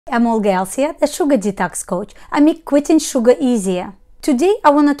I'm Olga Elsia, the Sugar Detox Coach. I make quitting sugar easier. Today, I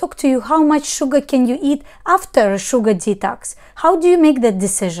want to talk to you how much sugar can you eat after a sugar detox. How do you make that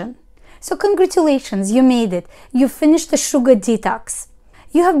decision? So congratulations, you made it. You finished the sugar detox.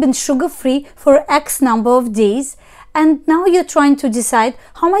 You have been sugar-free for X number of days, and now you're trying to decide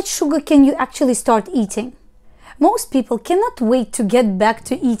how much sugar can you actually start eating. Most people cannot wait to get back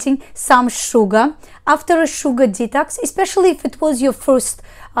to eating some sugar after a sugar detox, especially if it was your first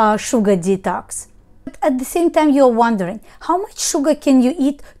sugar detox. But at the same time, you're wondering, how much sugar can you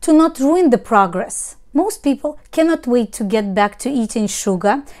eat to not ruin the progress? Most people cannot wait to get back to eating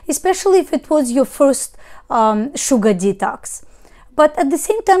sugar, especially if it was your first sugar detox. But at the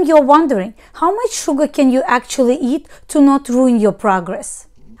same time, you're wondering, how much sugar can you actually eat to not ruin your progress?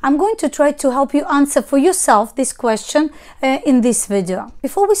 I'm going to try to help you answer for yourself this question in this video.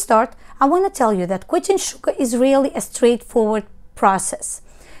 Before we start, I want to tell you that quitting sugar is really a straightforward process.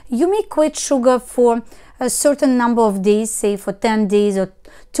 You may quit sugar for a certain number of days, say for 10 days or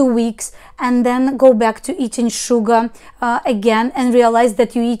 2 weeks, and then go back to eating sugar again and realize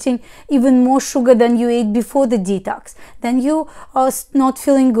that you're eating even more sugar than you ate before the detox. Then you are not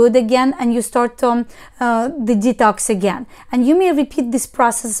feeling good again and you start the detox again. And you may repeat this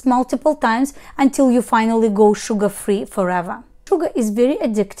process multiple times until you finally go sugar-free forever. Sugar is very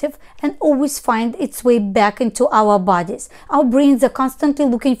addictive and always finds its way back into our bodies. Our brains are constantly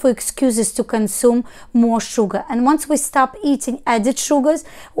looking for excuses to consume more sugar. And once we stop eating added sugars,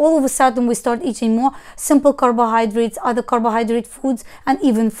 all of a sudden we start eating more simple carbohydrates, other carbohydrate foods, and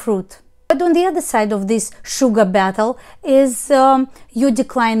even fruit. But on the other side of this sugar battle is your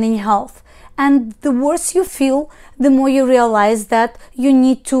declining health. And the worse you feel, the more you realize that you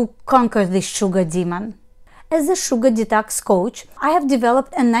need to conquer this sugar demon. As a sugar detox coach, I have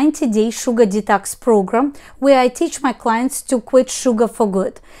developed a 90-day sugar detox program where I teach my clients to quit sugar for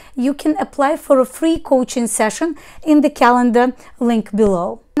good. You can apply for a free coaching session in the calendar link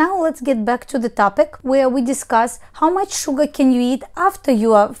below. Now let's get back to the topic where we discuss how much sugar can you eat after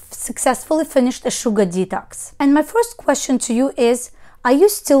you have successfully finished a sugar detox. And my first question to you is, are you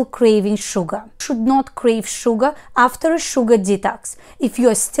still craving sugar? You should not crave sugar after a sugar detox. If you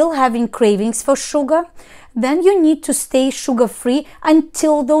are still having cravings for sugar, then you need to stay sugar-free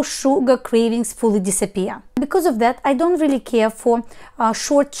until those sugar cravings fully disappear. Because of that, I don't really care for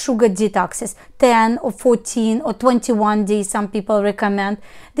short sugar detoxes, 10 or 14 or 21 days some people recommend.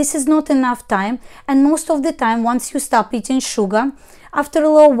 This is not enough time, and most of the time, once you stop eating sugar, after a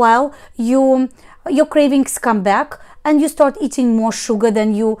little while, your cravings come back and you start eating more sugar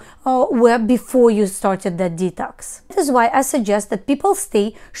than you were before you started that detox. That is why I suggest that people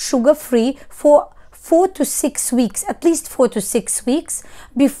stay sugar-free for 4 to 6 weeks, at least 4 to 6 weeks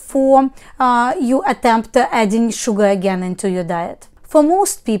before you attempt adding sugar again into your diet. For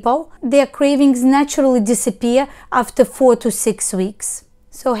most people, their cravings naturally disappear after 4 to 6 weeks.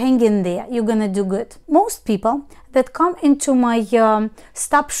 So hang in there, you're gonna do good. Most people that come into my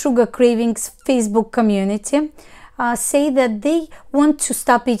Stop Sugar Cravings Facebook community say that they want to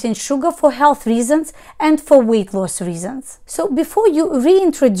stop eating sugar for health reasons and for weight loss reasons. So before you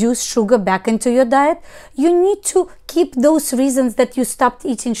reintroduce sugar back into your diet, you need to keep those reasons that you stopped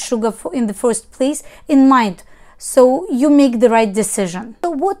eating sugar in the first place in mind, so you make the right decision. So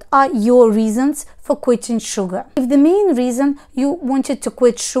what are your reasons for quitting sugar? If the main reason you wanted to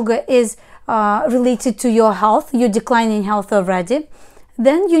quit sugar is related to your health, your declining health already,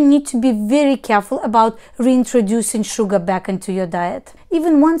 then you need to be very careful about reintroducing sugar back into your diet.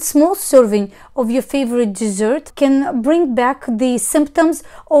 Even one small serving of your favorite dessert can bring back the symptoms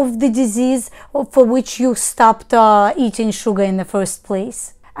of the disease for which you stopped eating sugar in the first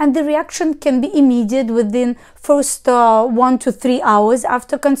place. And the reaction can be immediate within first 1 to 3 hours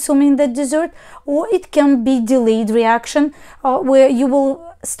after consuming the dessert, or it can be delayed reaction where you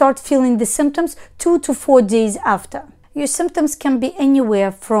will start feeling the symptoms 2 to 4 days after. Your symptoms can be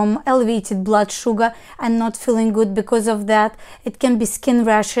anywhere from elevated blood sugar and not feeling good because of that. It can be skin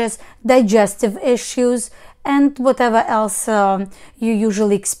rashes, digestive issues, and whatever else you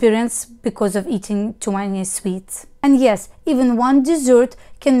usually experience because of eating too many sweets. And yes, even one dessert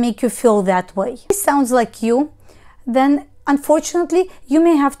can make you feel that way. If this sounds like you, then unfortunately you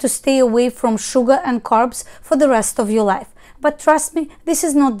may have to stay away from sugar and carbs for the rest of your life. But trust me, this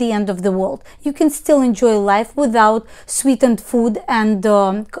is not the end of the world. You can still enjoy life without sweetened food and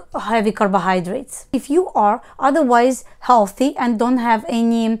heavy carbohydrates. If you are otherwise healthy and don't have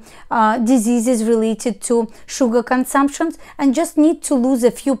any diseases related to sugar consumption and just need to lose a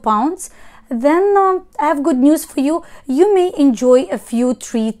few pounds, then I have good news for you. You may enjoy a few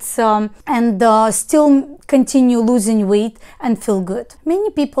treats and still continue losing weight and feel good. Many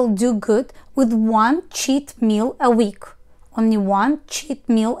people do good with one cheat meal a week. Only one cheat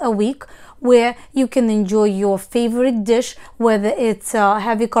meal a week where you can enjoy your favorite dish, whether it's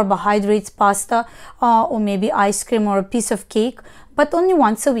heavy carbohydrates, pasta, or maybe ice cream or a piece of cake, but only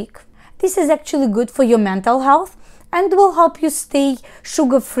once a week. This is actually good for your mental health and will help you stay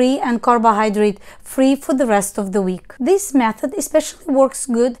sugar-free and carbohydrate-free for the rest of the week. This method especially works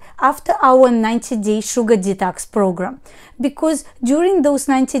good after our 90-day sugar detox program, because during those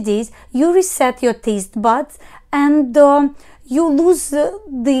 90 days you reset your taste buds and you lose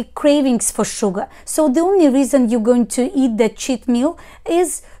the cravings for sugar. So the only reason you're going to eat that cheat meal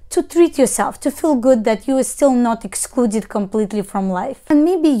is to treat yourself, to feel good that you are still not excluded completely from life. And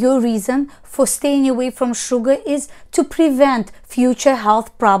maybe your reason for staying away from sugar is to prevent future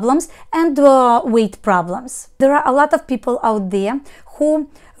health problems and weight problems. There are a lot of people out there who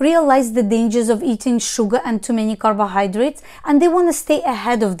realize the dangers of eating sugar and too many carbohydrates, and they want to stay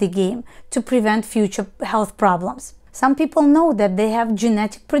ahead of the game to prevent future health problems. Some people know that they have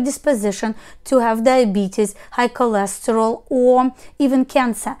genetic predisposition to have diabetes, high cholesterol, or even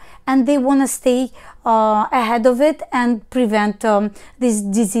cancer, and they want to stay ahead of it and prevent these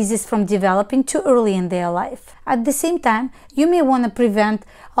diseases from developing too early in their life. At the same time, you may want to prevent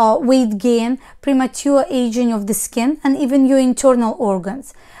weight gain, premature aging of the skin, and even your internal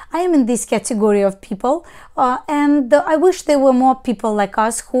organs. I am in this category of people, and I wish there were more people like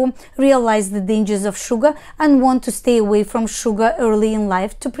us who realize the dangers of sugar and want to stay away from sugar early in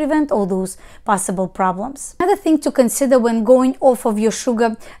life to prevent all those possible problems. Another thing to consider when going off of your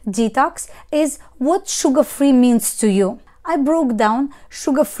sugar detox is what sugar-free means to you. I broke down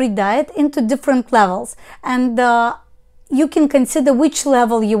sugar-free diet into different levels, and you can consider which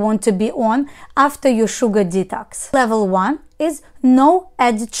level you want to be on after your sugar detox. Level 1 is no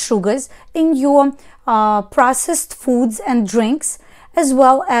added sugars in your processed foods and drinks, as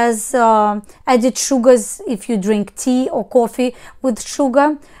well as added sugars if you drink tea or coffee with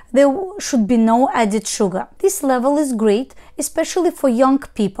sugar. There should be no added sugar. This level is great, especially for young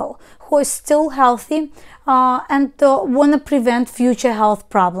people who are still healthy and want to prevent future health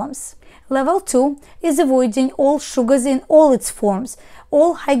problems. Level 2 is avoiding all sugars in all its forms,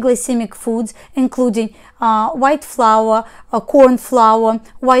 all high glycemic foods, including white flour, corn flour,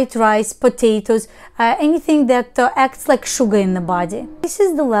 white rice, potatoes, anything that acts like sugar in the body. This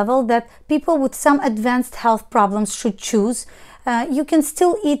is the level that people with some advanced health problems should choose. You can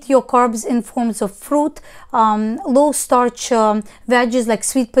still eat your carbs in forms of fruit, low starch veggies like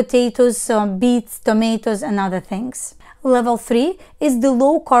sweet potatoes, beets, tomatoes, and other things. Level 3 is the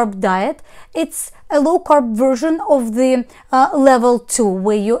low-carb diet. It's a low-carb version of the level 2,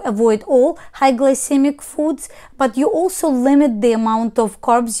 where you avoid all high glycemic foods, but you also limit the amount of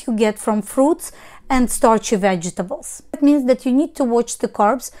carbs you get from fruits and starchy vegetables. That means that you need to watch the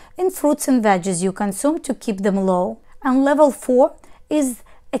carbs in fruits and veggies you consume to keep them low. And level 4 is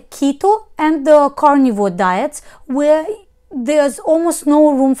a keto and carnivore diets, where there's almost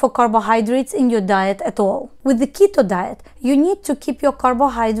no room for carbohydrates in your diet at all. With the keto diet, you need to keep your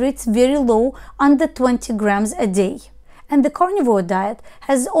carbohydrates very low, under 20 grams a day. And the carnivore diet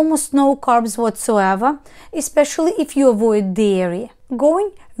has almost no carbs whatsoever, especially if you avoid dairy.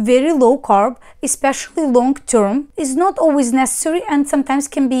 Going very low carb, especially long term, is not always necessary and sometimes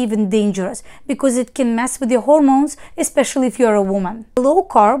can be even dangerous because it can mess with your hormones, especially if you're a woman. Low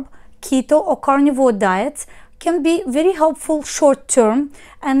carb, keto or carnivore diets can be very helpful short term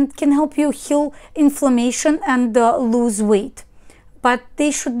and can help you heal inflammation and lose weight. But they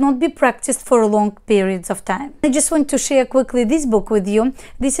should not be practiced for long periods of time. I just want to share quickly this book with you.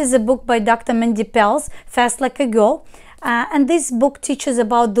 This is a book by Dr. Mandy Pelz, Fast Like a Girl. And this book teaches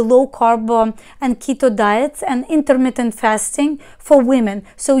about the low carb and keto diets and intermittent fasting for women,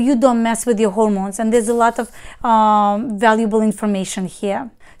 so you don't mess with your hormones. And there's a lot of valuable information here.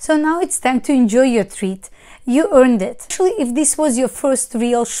 So now it's time to enjoy your treat. You earned it, especially if this was your first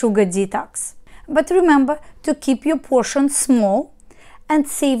real sugar detox. But remember to keep your portion small and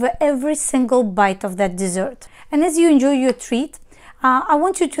savor every single bite of that dessert. And as you enjoy your treat, I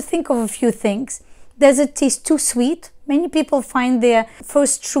want you to think of a few things. Does it taste too sweet? Many people find their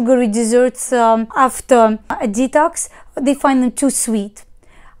first sugary desserts after a detox, they find them too sweet.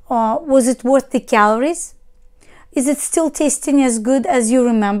 Was it worth the calories? Is it still tasting as good as you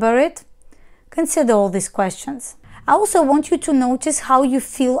remember it? Consider all these questions. I also want you to notice how you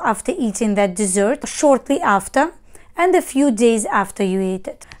feel after eating that dessert, shortly after, and a few days after you eat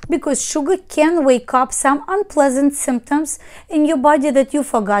it. Because sugar can wake up some unpleasant symptoms in your body that you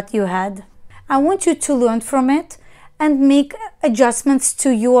forgot you had. I want you to learn from it and make adjustments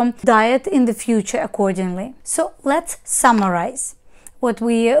to your diet in the future accordingly. So let's summarize what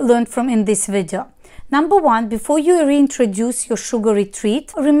we learned from in this video. Number one, before you reintroduce your sugary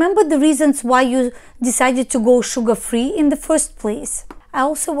treat, remember the reasons why you decided to go sugar-free in the first place. I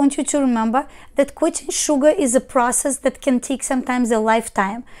also want you to remember that quitting sugar is a process that can take sometimes a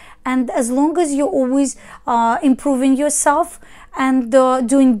lifetime. And as long as you're always improving yourself and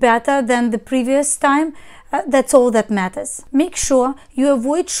doing better than the previous time, that's all that matters. Make sure you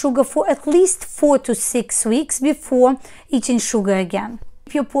avoid sugar for at least 4 to 6 weeks before eating sugar again.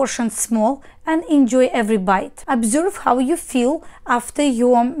 Keep your portions small and enjoy every bite. Observe how you feel after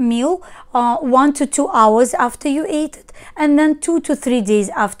your meal, 1 to 2 hours after you ate it, and then 2 to 3 days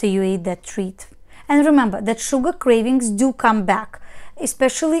after you ate that treat. And remember that sugar cravings do come back,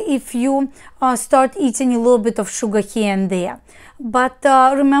 especially if you start eating a little bit of sugar here and there. But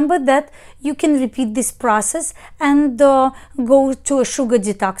remember that you can repeat this process and go to a sugar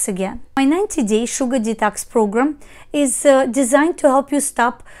detox again. My 90-day sugar detox program is designed to help you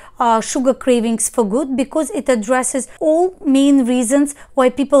stop sugar cravings for good, because it addresses all main reasons why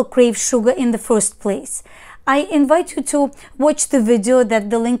people crave sugar in the first place. I invite you to watch the video, that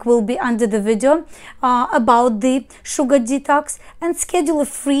the link will be under the video, about the sugar detox, and schedule a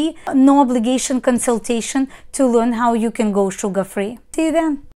free, no obligation consultation to learn how you can go sugar free. See you then.